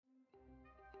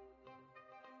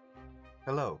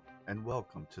Hello, and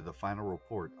welcome to the final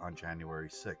report on January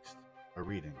 6th, a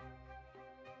reading.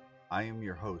 I am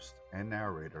your host and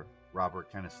narrator,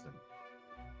 Robert Keniston.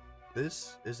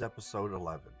 This is episode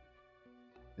 11.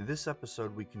 In this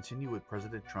episode, we continue with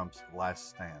President Trump's last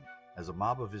stand as a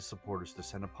mob of his supporters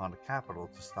descend upon the Capitol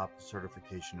to stop the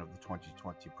certification of the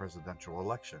 2020 presidential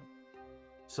election.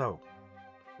 So,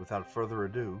 without further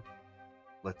ado,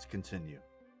 let's continue.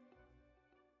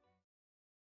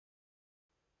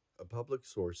 A public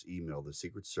source emailed the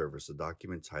Secret Service a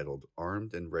document titled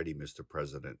Armed and Ready, Mr.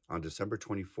 President, on December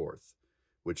 24th,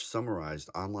 which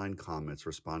summarized online comments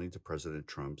responding to President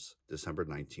Trump's December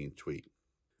 19th tweet.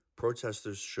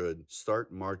 Protesters should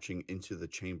start marching into the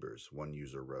chambers, one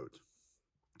user wrote.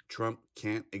 Trump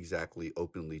can't exactly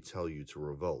openly tell you to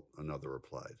revolt, another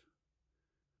replied.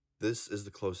 This is the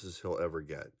closest he'll ever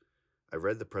get. I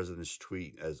read the president's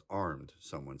tweet as armed,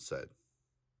 someone said.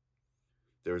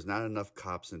 There is not enough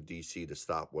cops in D.C. to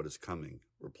stop what is coming,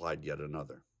 replied yet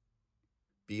another.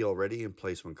 Be already in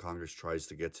place when Congress tries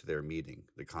to get to their meeting,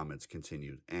 the comments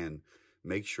continued, and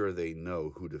make sure they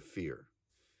know who to fear.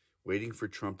 Waiting for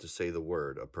Trump to say the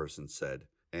word, a person said,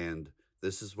 and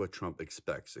this is what Trump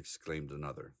expects, exclaimed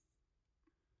another.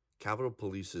 Capitol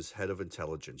Police's head of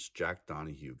intelligence, Jack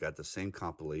Donahue, got the same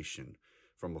compilation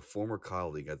from a former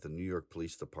colleague at the New York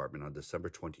Police Department on December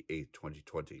 28,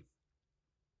 2020.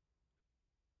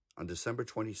 On December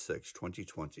 26,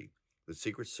 2020, the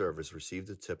Secret Service received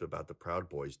a tip about the Proud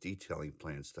Boys detailing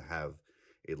plans to have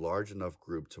a large enough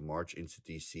group to march into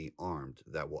D.C. armed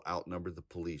that will outnumber the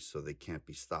police so they can't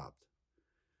be stopped.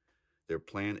 Their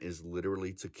plan is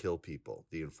literally to kill people,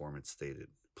 the informant stated.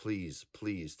 Please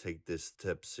take this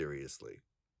tip seriously.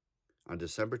 On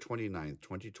December 29,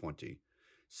 2020,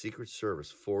 Secret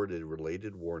Service forwarded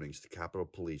related warnings to Capitol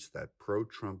Police that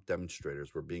pro-Trump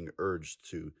demonstrators were being urged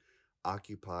to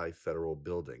occupy federal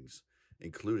buildings,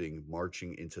 including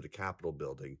marching into the Capitol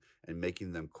building and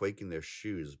making them quake in their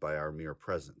shoes by our mere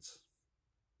presence.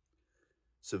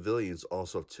 Civilians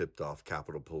also tipped off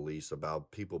Capitol Police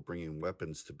about people bringing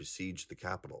weapons to besiege the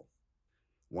Capitol.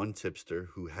 One tipster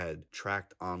who had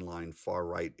tracked online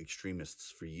far-right extremists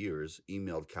for years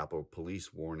emailed Capitol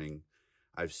Police warning,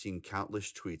 I've seen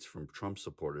countless tweets from Trump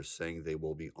supporters saying they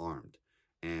will be armed,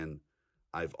 and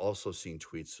I've also seen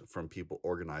tweets from people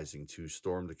organizing to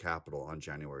storm the Capitol on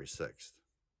January 6th.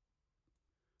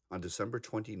 On December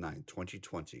 29,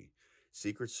 2020,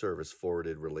 Secret Service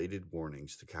forwarded related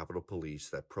warnings to Capitol Police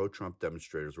that pro-Trump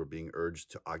demonstrators were being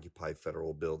urged to occupy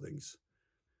federal buildings,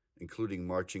 including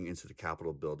marching into the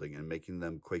Capitol building and making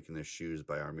them quake in their shoes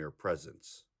by our mere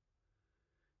presence.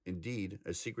 Indeed,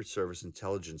 a Secret Service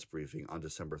intelligence briefing on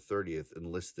December 30th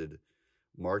enlisted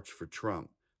March for Trump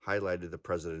highlighted the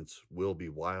president's Will Be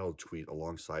Wild tweet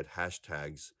alongside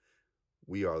hashtags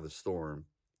We Are the Storm,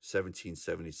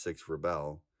 1776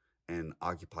 Rebel, and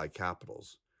Occupy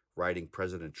Capitals, writing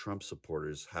President Trump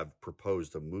supporters have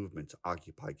proposed a movement to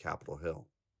occupy Capitol Hill.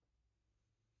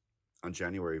 On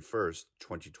January 1st,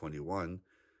 2021,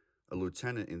 a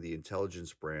lieutenant in the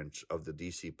intelligence branch of the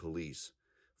D.C. Police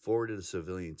forwarded a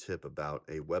civilian tip about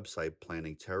a website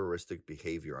planning terroristic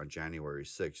behavior on January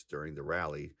 6th during the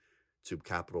rally to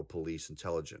Capitol Police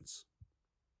intelligence.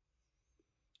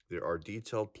 There are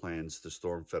detailed plans to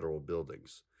storm federal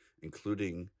buildings,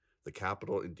 including the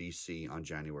Capitol in D.C. on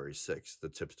January 6th, the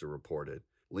tipster reported,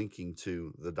 linking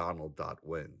to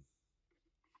thedonald.win.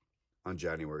 On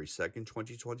January 2nd,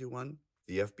 2021,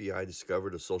 the FBI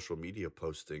discovered a social media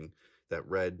posting that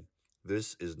read,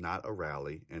 This is not a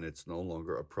rally and it's no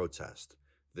longer a protest.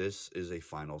 This is a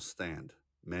final stand.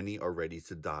 Many are ready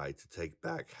to die to take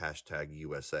back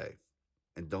 #USA.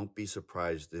 And don't be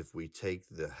surprised if we take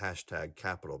the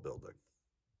 #Capitol building.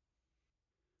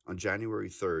 On January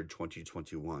 3rd,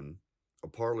 2021, a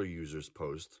Parler user's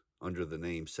post under the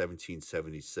name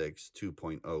 1776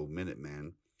 2.0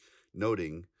 Minuteman,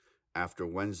 noting, after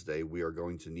Wednesday we are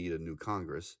going to need a new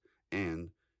Congress, and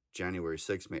January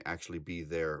 6th may actually be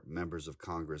their members of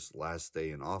Congress' last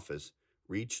day in office,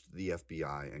 reached the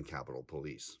FBI and Capitol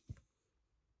Police.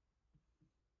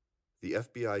 The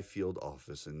FBI field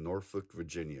office in Norfolk,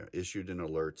 Virginia, issued an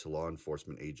alert to law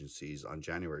enforcement agencies on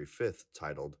January 5th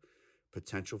titled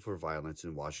Potential for Violence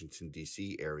in Washington,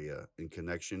 D.C. area in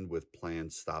connection with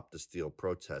planned Stop the Steal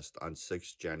protest on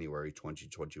 6 January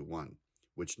 2021,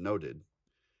 which noted,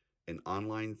 an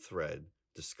online thread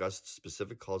discussed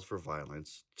specific calls for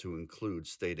violence to include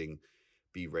stating,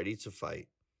 be ready to fight,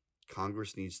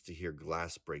 Congress needs to hear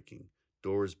glass breaking,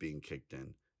 doors being kicked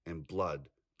in, and blood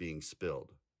being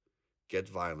spilled. Get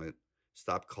violent,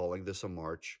 stop calling this a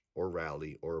march or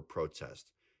rally or a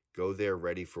protest. Go there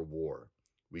ready for war.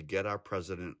 We get our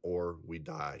president or we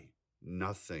die.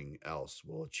 Nothing else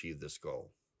will achieve this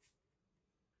goal.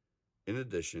 In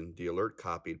addition, the alert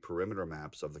copied perimeter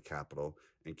maps of the Capitol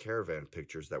and caravan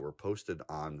pictures that were posted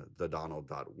on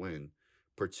thedonald.win,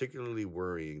 particularly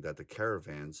worrying that the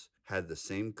caravans had the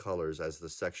same colors as the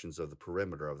sections of the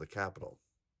perimeter of the Capitol.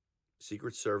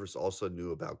 Secret Service also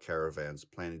knew about caravans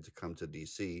planning to come to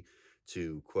D.C.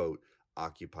 to, quote,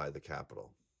 occupy the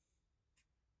Capitol.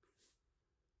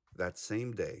 That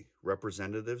same day,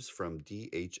 representatives from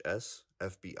DHS,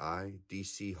 FBI,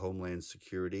 D.C. Homeland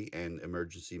Security and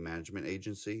Emergency Management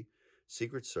Agency,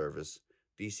 Secret Service,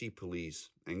 D.C. Police,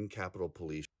 and Capitol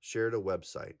Police shared a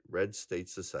website, Red State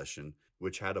Secession,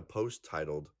 which had a post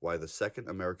titled, Why the Second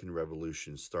American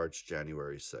Revolution Starts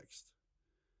January 6th.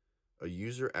 A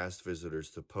user asked visitors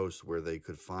to post where they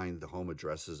could find the home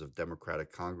addresses of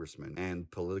Democratic congressmen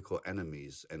and political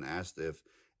enemies, and asked if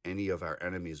any of our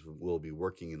enemies will be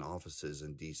working in offices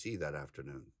in D.C. that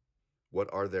afternoon. What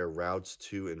are their routes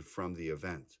to and from the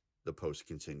event? The post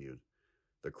continued.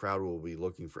 The crowd will be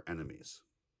looking for enemies.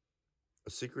 A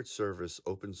Secret Service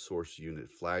open source unit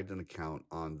flagged an account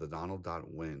on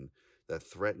thedonald.win that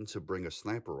threatened to bring a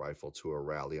sniper rifle to a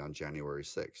rally on January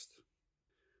 6th.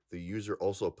 The user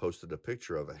also posted a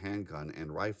picture of a handgun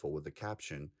and rifle with the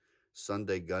caption,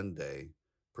 Sunday Gun Day,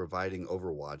 providing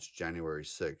Overwatch January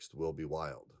 6th will be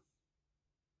wild.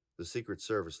 The Secret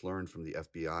Service learned from the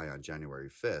FBI on January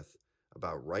 5th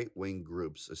about right-wing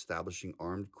groups establishing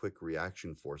armed quick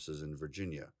reaction forces in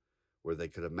Virginia, where they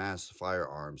could amass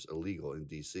firearms illegal in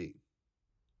D.C.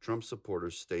 Trump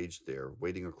supporters staged there,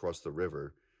 waiting across the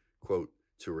river, quote,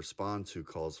 to respond to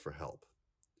calls for help.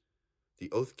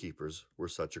 The Oath Keepers were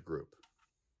such a group.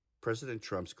 President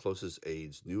Trump's closest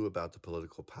aides knew about the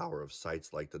political power of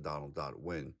sites like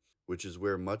thedonald.win, which is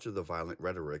where much of the violent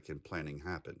rhetoric and planning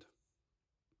happened.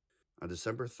 On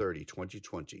December 30,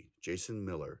 2020, Jason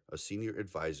Miller, a senior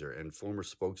advisor and former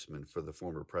spokesman for the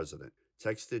former president,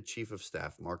 texted Chief of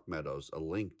Staff Mark Meadows a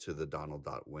link to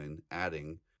thedonald.win,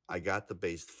 adding, I got the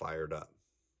base fired up.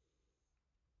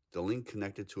 The link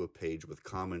connected to a page with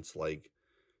comments like,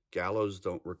 gallows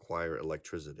don't require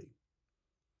electricity.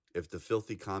 If the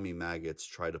filthy commie maggots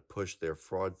try to push their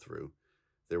fraud through,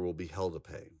 there will be hell to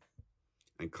pay.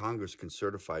 And Congress can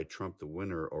certify Trump the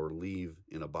winner or leave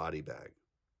in a body bag.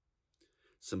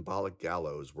 Symbolic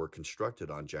gallows were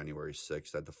constructed on January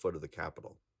 6th at the foot of the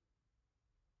Capitol.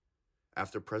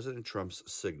 After President Trump's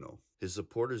signal, his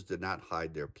supporters did not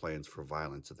hide their plans for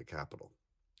violence at the Capitol,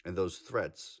 and those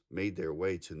threats made their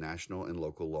way to national and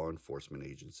local law enforcement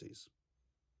agencies.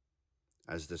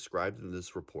 As described in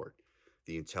this report,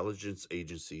 the intelligence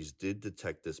agencies did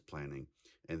detect this planning,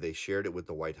 and they shared it with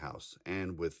the White House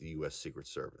and with the U.S. Secret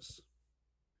Service.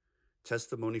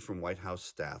 Testimony from White House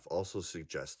staff also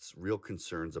suggests real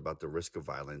concerns about the risk of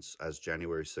violence as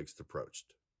January 6th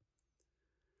approached.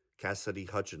 Cassidy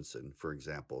Hutchinson, for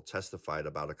example, testified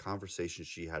about a conversation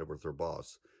she had with her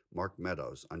boss, Mark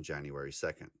Meadows, on January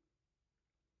 2nd.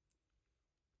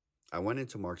 I went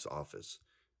into Mark's office,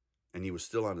 and he was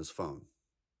still on his phone.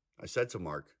 I said to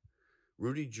Mark,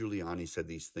 Rudy Giuliani said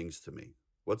these things to me.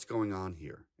 What's going on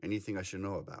here? Anything I should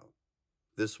know about?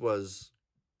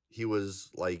 He was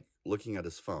like looking at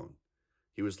his phone.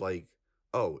 He was like,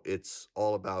 oh, it's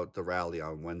all about the rally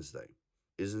on Wednesday.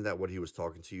 Isn't that what he was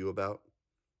talking to you about?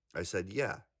 I said,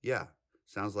 yeah.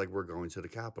 Sounds like we're going to the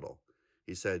Capitol.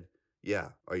 He said, yeah,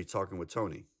 are you talking with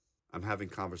Tony? I'm having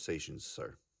conversations,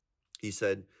 sir. He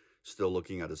said, still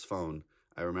looking at his phone,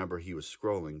 I remember he was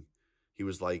scrolling. He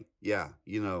was like, yeah,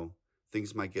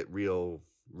 things might get real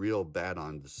bad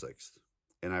on the 6th.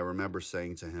 And I remember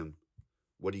saying to him,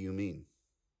 what do you mean?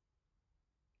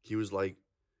 He was like,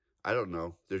 I don't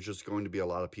know. There's just going to be a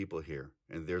lot of people here,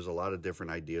 and there's a lot of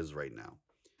different ideas right now.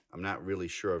 I'm not really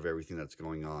sure of everything that's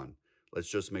going on. Let's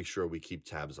just make sure we keep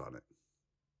tabs on it.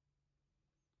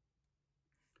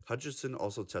 Hutchinson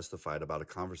also testified about a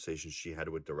conversation she had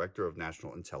with Director of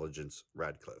National Intelligence,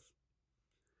 Radcliffe.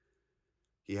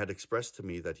 He had expressed to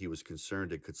me that he was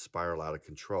concerned it could spiral out of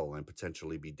control and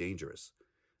potentially be dangerous,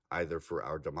 either for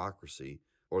our democracy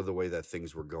or the way that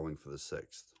things were going for the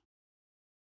 6th.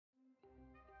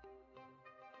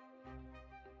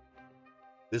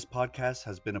 This podcast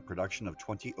has been a production of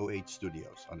 2008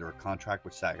 Studios under a contract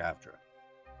with SAG-AFTRA.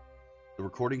 The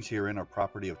recordings herein are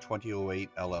property of 2008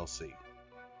 LLC.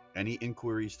 Any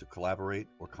inquiries to collaborate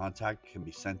or contact can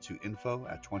be sent to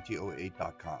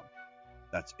info@2008.com.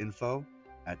 That's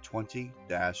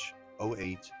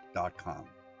info@20-08.com.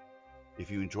 If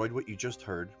you enjoyed what you just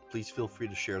heard, please feel free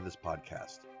to share this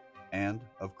podcast. And,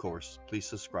 of course, please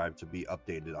subscribe to be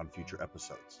updated on future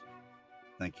episodes.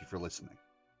 Thank you for listening.